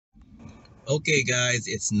Okay, guys,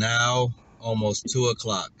 it's now almost 2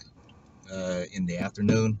 o'clock in the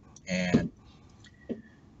afternoon, and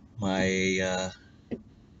my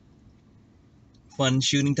fun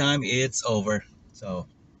shooting time it's over. So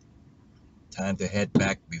time to head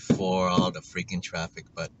back before all the freaking traffic.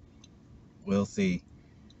 But we'll see.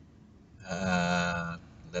 Uh,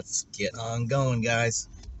 let's get on going, guys.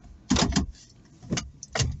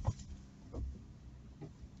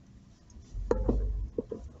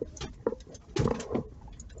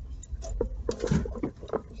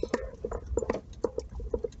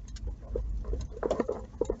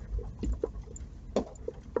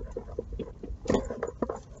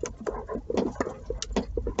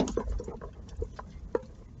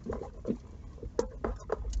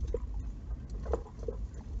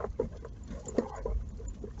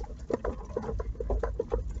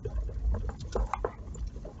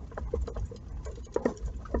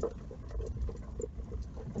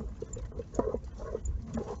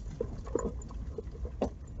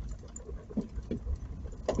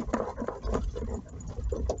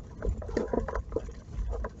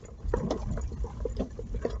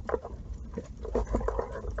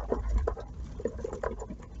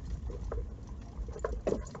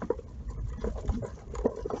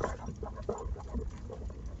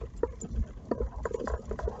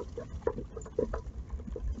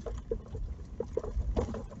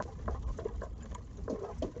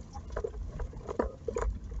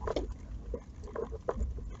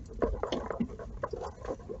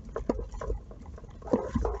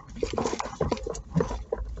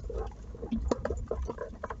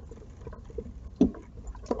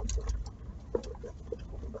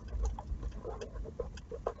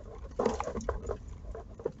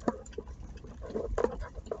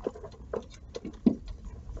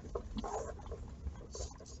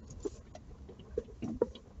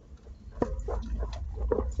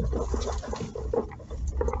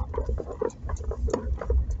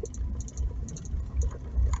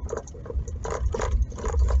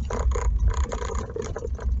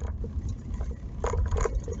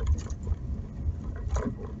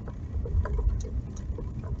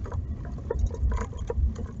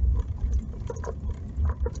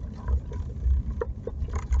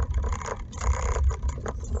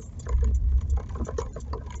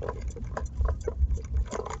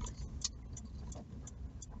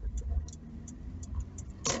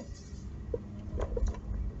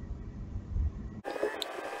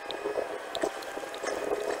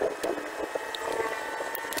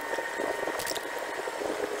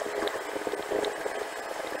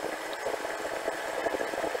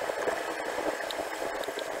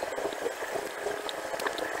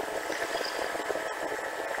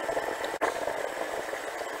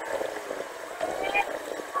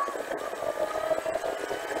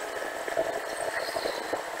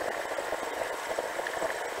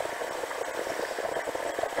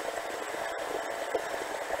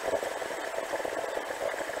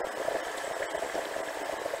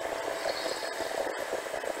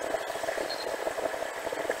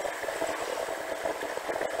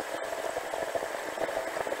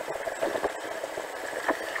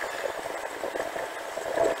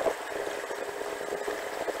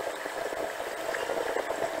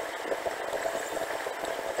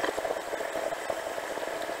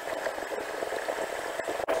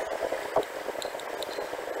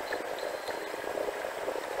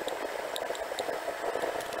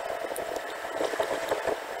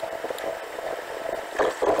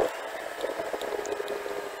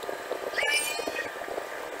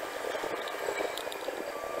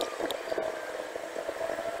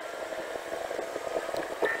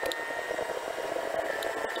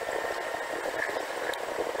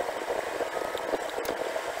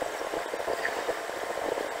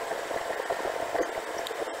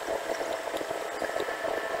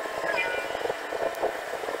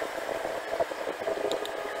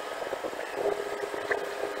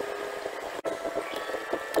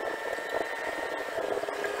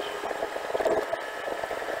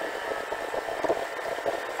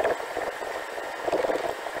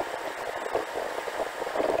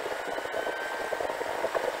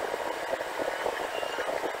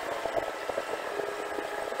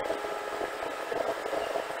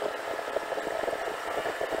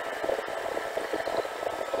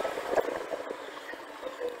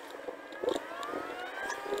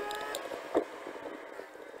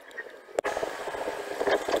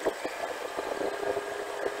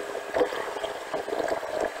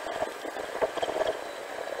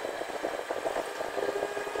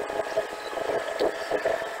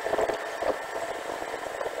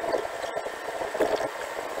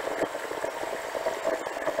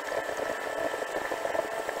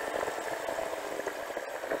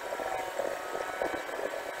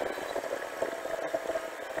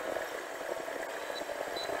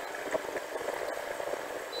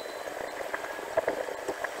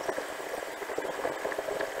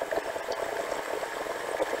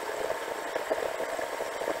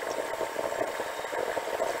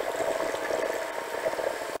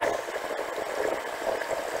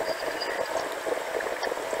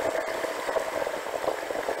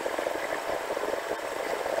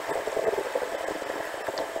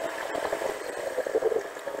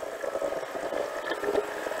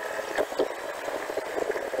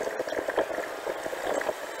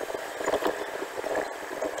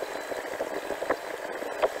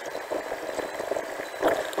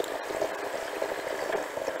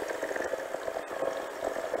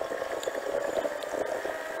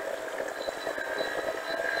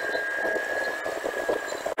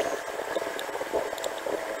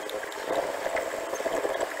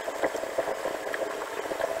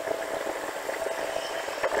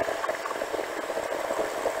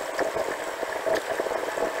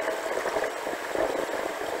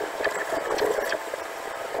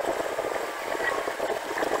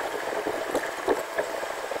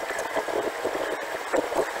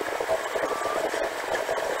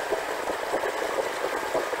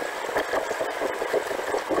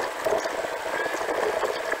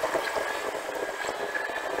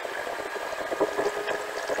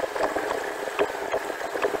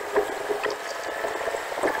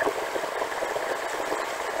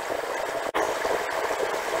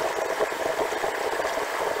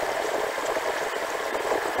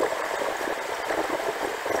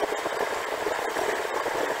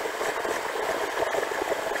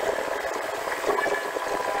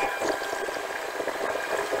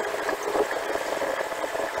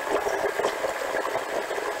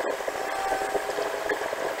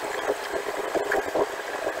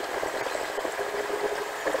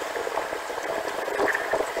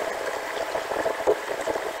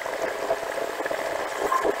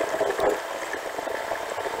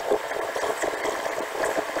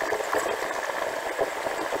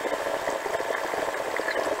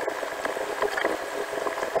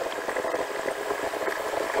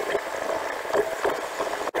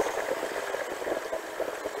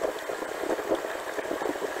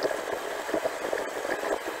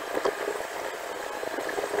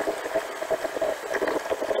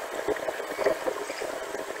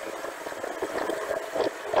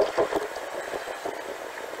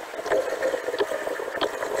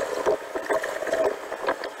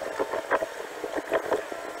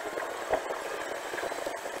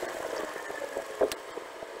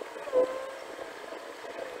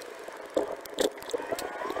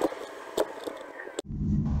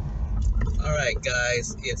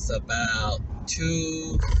 guys, it's about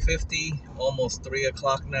 2:50, almost 3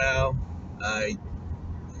 o'clock now. I,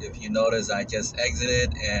 if you notice, I just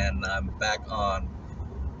exited and I'm back on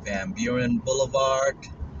Van Buren Boulevard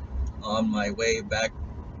on my way back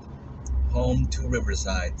home to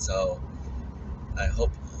Riverside. So I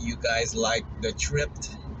hope you guys like the trip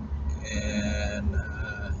and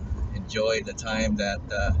enjoy the time that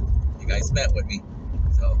you guys spent with me.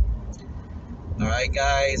 So, all right,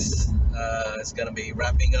 guys, it's gonna be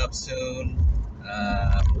wrapping up soon.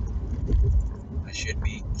 I should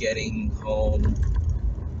be getting home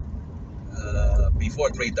before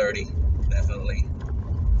 3:30, definitely.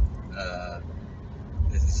 Uh,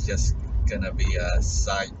 this is just gonna be a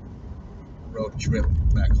side road trip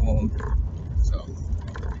back home. So,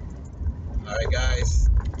 all right, guys,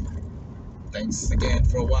 thanks again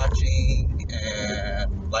for watching,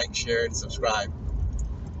 and like, share, and subscribe.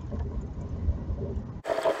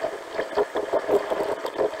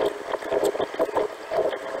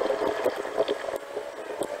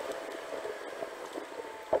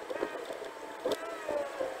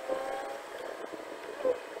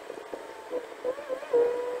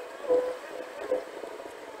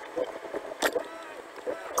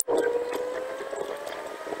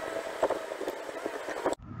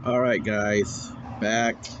 All right, guys,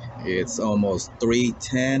 back. It's almost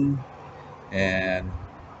 3:10 and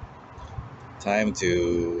time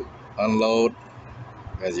to unload.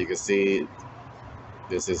 As you can see,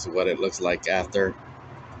 this is what it looks like after.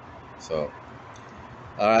 So,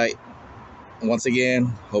 all right, once again,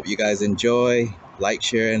 hope you guys enjoy. Like,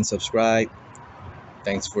 share, and subscribe.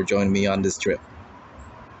 Thanks for joining me on this trip.